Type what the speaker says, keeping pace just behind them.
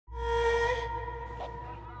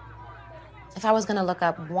If I was going to look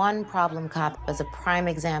up one problem cop as a prime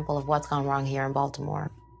example of what's gone wrong here in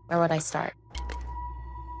Baltimore, where would I start?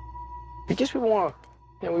 I guess we want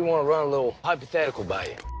to run a little hypothetical by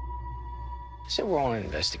you. Say we're on an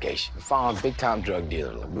investigation. We found a big-time drug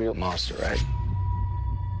dealer, a real monster, right?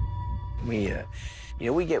 We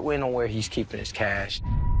get wind on where he's keeping his cash.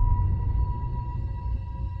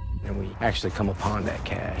 And we actually come upon that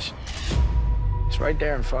cash. It's right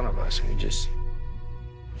there in front of us, and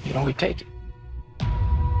we take it.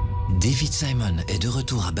 David Simon est de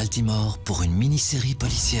retour à Baltimore pour une mini-série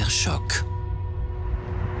policière choc.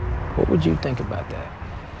 What would you think about that?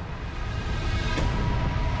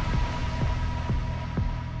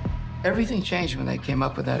 Everything changed when they came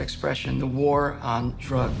up with that expression, the war on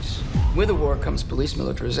drugs. With the war comes police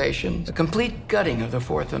militarization, a complete gutting of the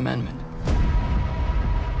Fourth Amendment.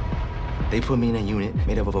 They put me in a unit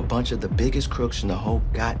made up of a bunch of the biggest crooks in the whole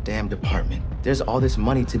goddamn department. There's all this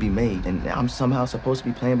money to be made, and I'm somehow supposed to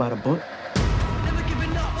be playing by the book?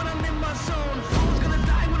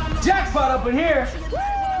 Jackpot up in here!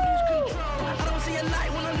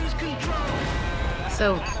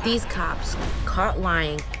 So these cops, caught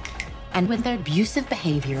lying, and with their abusive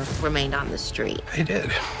behavior, remained on the street. They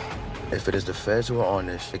did. If it is the feds who are on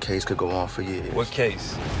this, the case could go on for years. What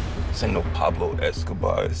case? This ain't no Pablo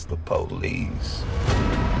Escobar, it's the police.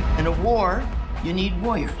 In a war, you need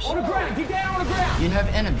warriors. On the ground, get down on the ground! You have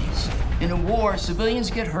enemies. In a war, civilians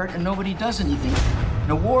get hurt and nobody does anything.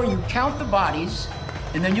 In a war, you count the bodies,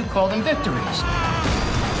 and then you call them victories.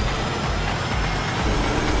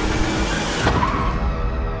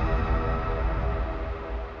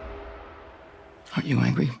 Aren't you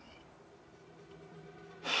angry?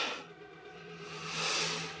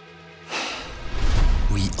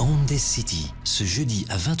 We Own This City, ce jeudi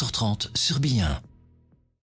à 20h30 sur Bein.